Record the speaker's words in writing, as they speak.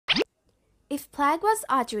if Plagg was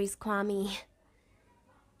Audrey's Kwami.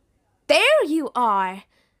 There you are!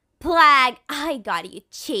 Plagg, I got you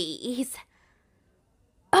cheese.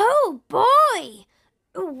 Oh boy!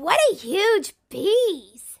 What a huge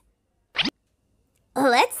piece!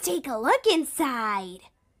 Let's take a look inside.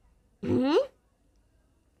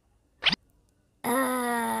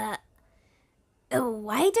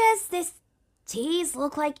 Why does this cheese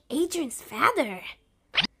look like Adrian's father?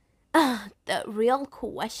 The real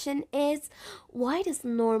question is, why does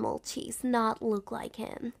normal cheese not look like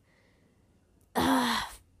him?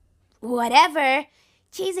 Whatever.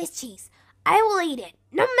 Cheese is cheese. I will eat it,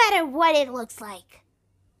 no matter what it looks like.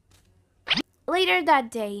 Later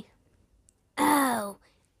that day. Oh,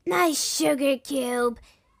 nice sugar cube.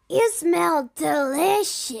 You smell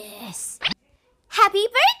delicious. Happy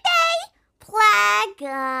birthday,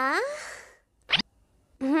 Plagg.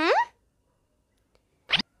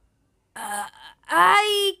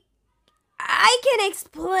 I can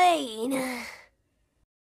explain.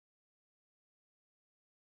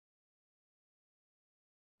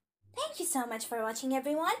 Thank you so much for watching,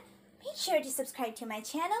 everyone. Make sure to subscribe to my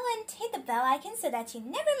channel and hit the bell icon so that you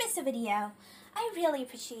never miss a video. I really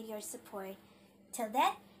appreciate your support. Till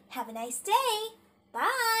then, have a nice day.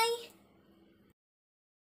 Bye!